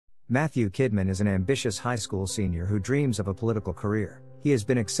Matthew Kidman is an ambitious high school senior who dreams of a political career. He has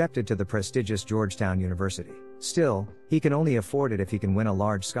been accepted to the prestigious Georgetown University. Still, he can only afford it if he can win a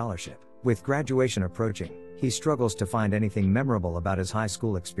large scholarship. With graduation approaching, he struggles to find anything memorable about his high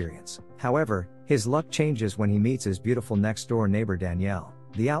school experience. However, his luck changes when he meets his beautiful next-door neighbor Danielle.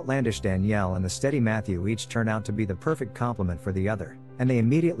 The outlandish Danielle and the steady Matthew each turn out to be the perfect complement for the other, and they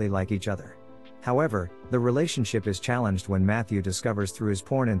immediately like each other. However, the relationship is challenged when Matthew discovers through his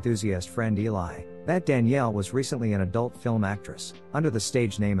porn enthusiast friend Eli that Danielle was recently an adult film actress, under the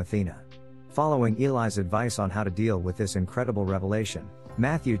stage name Athena. Following Eli's advice on how to deal with this incredible revelation,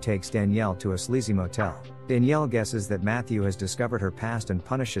 Matthew takes Danielle to a sleazy motel. Danielle guesses that Matthew has discovered her past and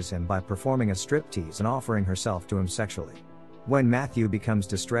punishes him by performing a striptease and offering herself to him sexually. When Matthew becomes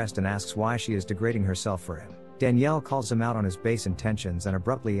distressed and asks why she is degrading herself for him, Danielle calls him out on his base intentions and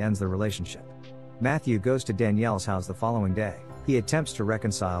abruptly ends the relationship. Matthew goes to Danielle's house the following day. He attempts to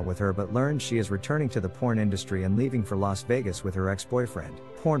reconcile with her but learns she is returning to the porn industry and leaving for Las Vegas with her ex-boyfriend,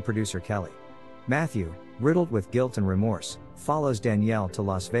 porn producer Kelly. Matthew, riddled with guilt and remorse, follows Danielle to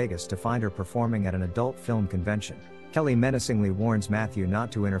Las Vegas to find her performing at an adult film convention. Kelly menacingly warns Matthew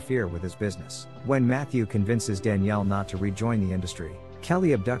not to interfere with his business. When Matthew convinces Danielle not to rejoin the industry,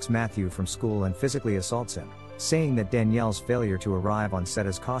 Kelly abducts Matthew from school and physically assaults him, saying that Danielle's failure to arrive on set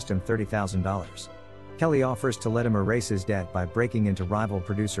has cost him $30,000. Kelly offers to let him erase his debt by breaking into rival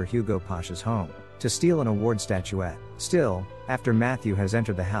producer Hugo Pasha's home to steal an award statuette. Still, after Matthew has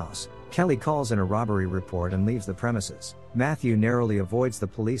entered the house, Kelly calls in a robbery report and leaves the premises. Matthew narrowly avoids the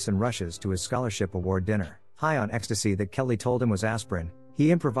police and rushes to his scholarship award dinner. High on ecstasy that Kelly told him was aspirin,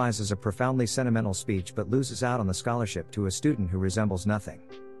 he improvises a profoundly sentimental speech but loses out on the scholarship to a student who resembles nothing.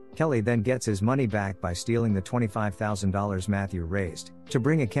 Kelly then gets his money back by stealing the $25,000 Matthew raised to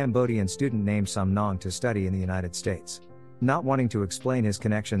bring a Cambodian student named Sam Nong to study in the United States. Not wanting to explain his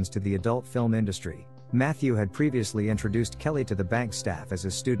connections to the adult film industry, Matthew had previously introduced Kelly to the bank staff as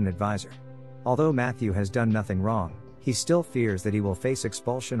his student advisor. Although Matthew has done nothing wrong, he still fears that he will face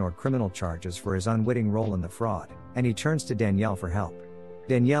expulsion or criminal charges for his unwitting role in the fraud, and he turns to Danielle for help.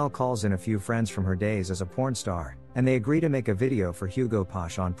 Danielle calls in a few friends from her days as a porn star, and they agree to make a video for Hugo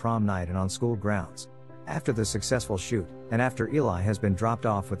Pasha on prom night and on school grounds. After the successful shoot, and after Eli has been dropped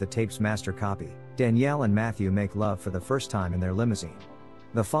off with the tape's master copy, Danielle and Matthew make love for the first time in their limousine.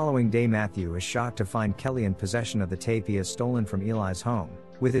 The following day Matthew is shocked to find Kelly in possession of the tape he has stolen from Eli's home,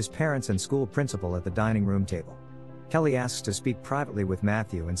 with his parents and school principal at the dining room table. Kelly asks to speak privately with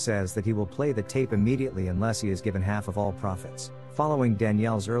Matthew and says that he will play the tape immediately unless he is given half of all profits. Following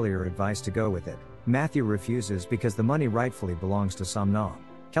Danielle's earlier advice to go with it, Matthew refuses because the money rightfully belongs to Sam Nong.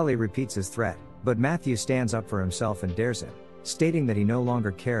 Kelly repeats his threat, but Matthew stands up for himself and dares him, stating that he no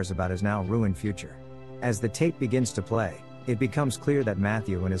longer cares about his now ruined future. As the tape begins to play, it becomes clear that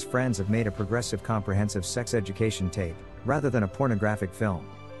Matthew and his friends have made a progressive comprehensive sex education tape, rather than a pornographic film.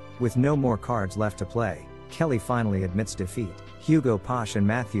 With no more cards left to play, Kelly finally admits defeat. Hugo Pasha and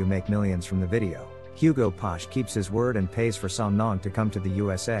Matthew make millions from the video. Hugo Pasha keeps his word and pays for Sam Nong to come to the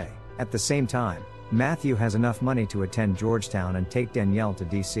USA. At the same time, Matthew has enough money to attend Georgetown and take Danielle to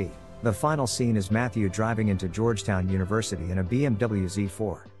DC. The final scene is Matthew driving into Georgetown University in a BMW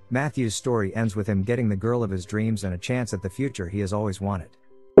Z4. Matthew's story ends with him getting the girl of his dreams and a chance at the future he has always wanted.